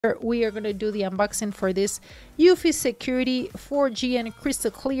we are going to do the unboxing for this EUFY Security 4G and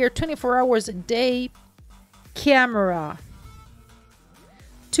crystal clear 24 hours a day camera.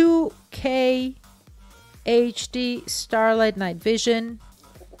 2K HD Starlight night vision,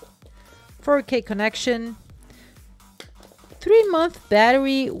 4K connection, 3-month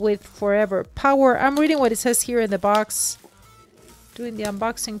battery with forever power. I'm reading what it says here in the box. Doing the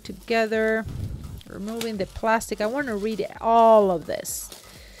unboxing together, removing the plastic. I want to read all of this.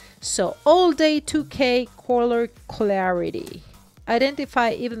 So, all day 2K color clarity.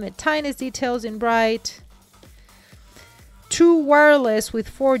 Identify even the tiniest details in bright. True wireless with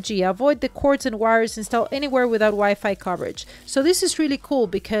 4G. Avoid the cords and wires installed anywhere without Wi-Fi coverage. So this is really cool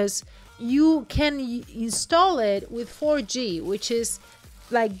because you can install it with 4G, which is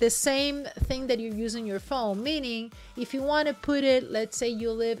like the same thing that you use on your phone. Meaning, if you want to put it, let's say you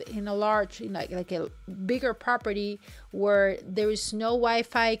live in a large, like a bigger property where there is no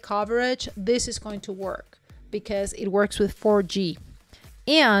Wi-Fi coverage, this is going to work because it works with 4G.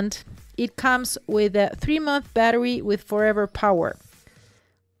 And it comes with a 3-month battery with forever power.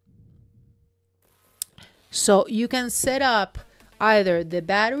 So you can set up either the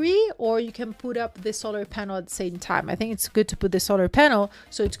battery or you can put up the solar panel at the same time. I think it's good to put the solar panel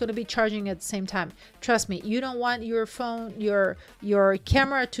so it's going to be charging at the same time. Trust me, you don't want your phone, your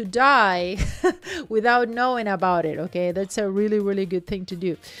camera to die without knowing about it, okay? That's a really good thing to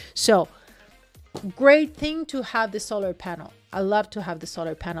do. So great thing to have the solar panel. I love to have the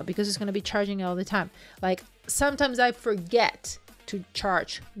solar panel because it's going to be charging all the time. Like sometimes I forget to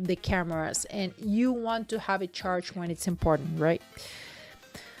charge the cameras and you want to have it charged when it's important, right?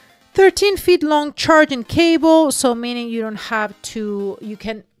 13 feet long charging cable, so meaning you don't have to, you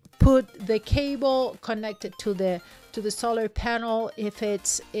can put the cable connected to the solar panel if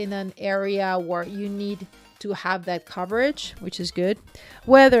it's in an area where you need to have that coverage, which is good.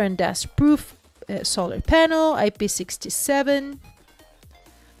 Weather and dust proof solar panel, IP67,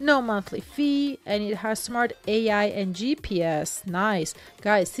 no monthly fee, and it has smart AI and GPS. Nice,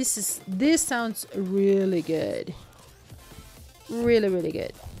 guys. This sounds really good, really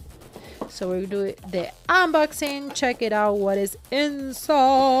good. So we're doing the unboxing. Check it out. What is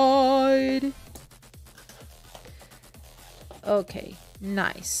inside? Okay,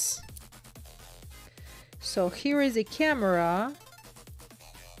 nice. So here is a camera.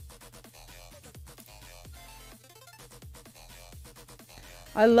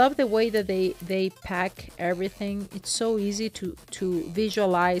 I love the way that they pack everything. It's so easy to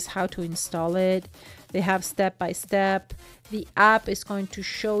visualize how to install it. They have step by step. The app is going to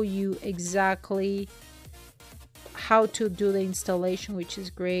show you exactly how to do the installation, which is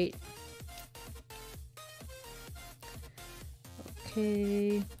great.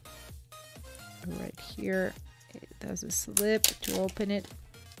 Okay, right here it does a slip to open it.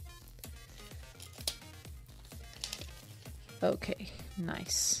 Okay,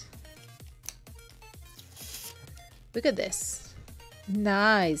 nice. Look at this.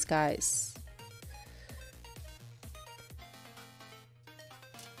 Nice, guys.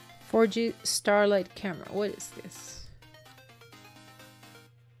 4G Starlight camera. What is this?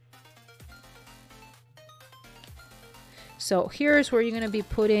 So here's where you're going to be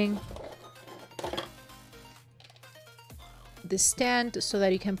putting the stand so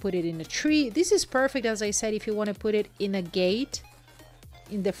that you can put it in a tree. This is perfect, as I said, if you want to put it in a gate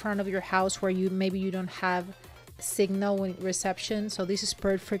in the front of your house where maybe you don't have signal reception. So this is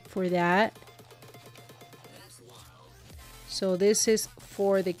perfect for that. So this is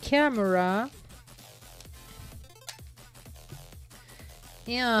for the camera.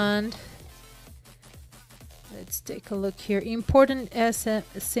 And let's take a look here. Important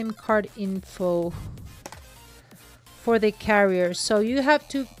SIM card info for the carrier. So you have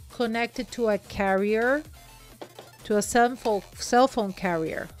to connect it to a carrier, to a cell phone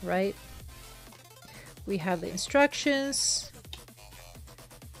carrier, right? We have the instructions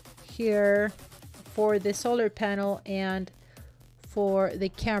here for the solar panel and for the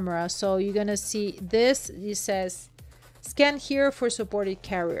camera. So you're gonna see this, it says scan here for supported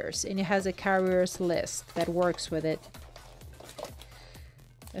carriers, and it has a carriers list that works with it.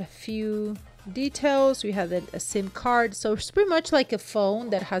 A few details. We have a SIM card, so it's pretty much like a phone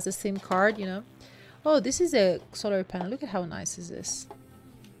that has a SIM card, you know. Oh, this is a solar panel. Look at how nice is this.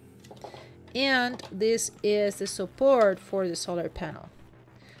 And this is the support for the solar panel,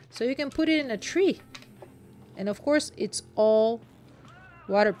 so you can put it in a tree, and of course it's all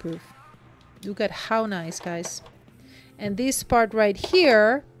waterproof. Look at how nice, guys. And this part right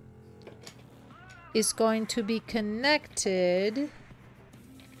here is going to be connected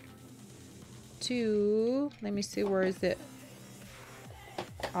to, let me see, where is it?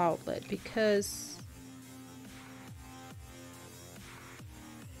 outlet because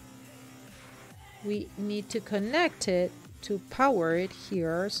we need to connect it to power it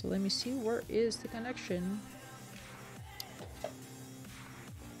here. So let me see, where is the connection?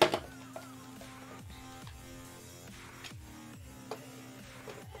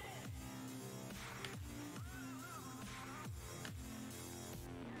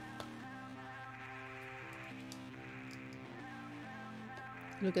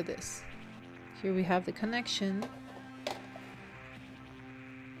 Look at this. Here we have the connection.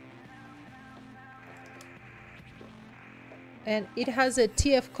 And it has a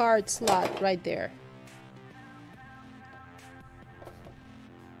TF card slot right there.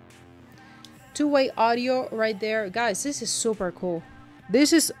 Two-way audio right there. Guys, this is super cool.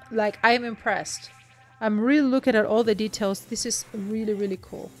 This is like, I am impressed. I'm really looking at all the details. This is really, really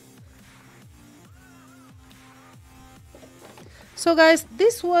cool. So guys,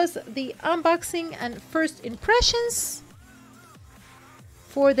 this was the unboxing and first impressions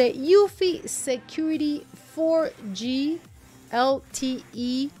for the EUFY Security 4G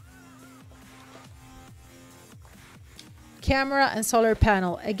LTE camera and solar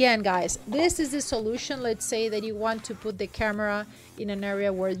panel. Again, guys, this is the solution. Let's say that you want to put the camera in an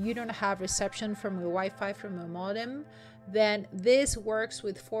area where you don't have reception from your Wi-Fi from a modem. Then this works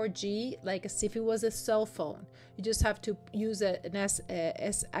with 4G like as if it was a cell phone. You just have to use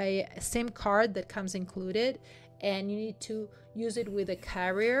a SIM card that comes included, and you need to use it with a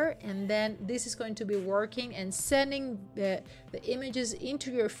carrier, and then this is going to be working and sending the images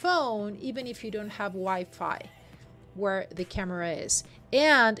into your phone even if you don't have Wi-Fi where the camera is.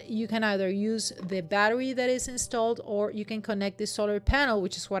 And you can either use the battery that is installed, or you can connect the solar panel,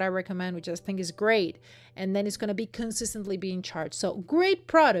 which is what I recommend, which I think is great, and then it's going to be consistently being charged. So great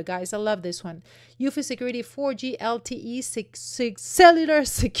product, guys. I love this one. EUFY Security 4G LTE Cellular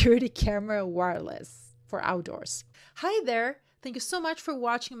Security Camera Wireless for outdoors. Hi there. Thank you so much for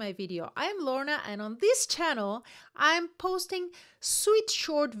watching my video. I am Lorna, and on this channel, I'm posting sweet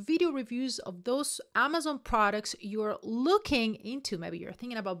short video reviews of those Amazon products you're looking into. Maybe you're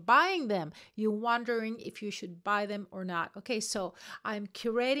thinking about buying them. You're wondering if you should buy them or not. Okay, so I'm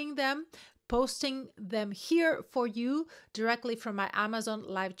curating them, posting them here for you directly from my Amazon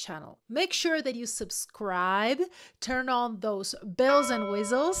live channel. Make sure that you subscribe, turn on those bells and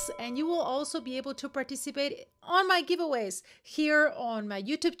whistles, and you will also be able to participate on my giveaways here on my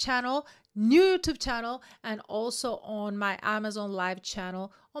YouTube channel, new YouTube channel, and also on my Amazon live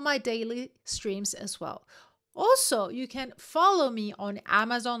channel on my daily streams as well. Also, you can follow me on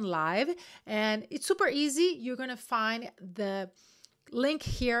Amazon Live, and it's super easy. You're going to find the link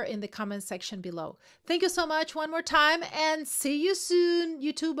here in the comment section below. Thank you so much one more time, and see you soon,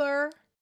 YouTuber.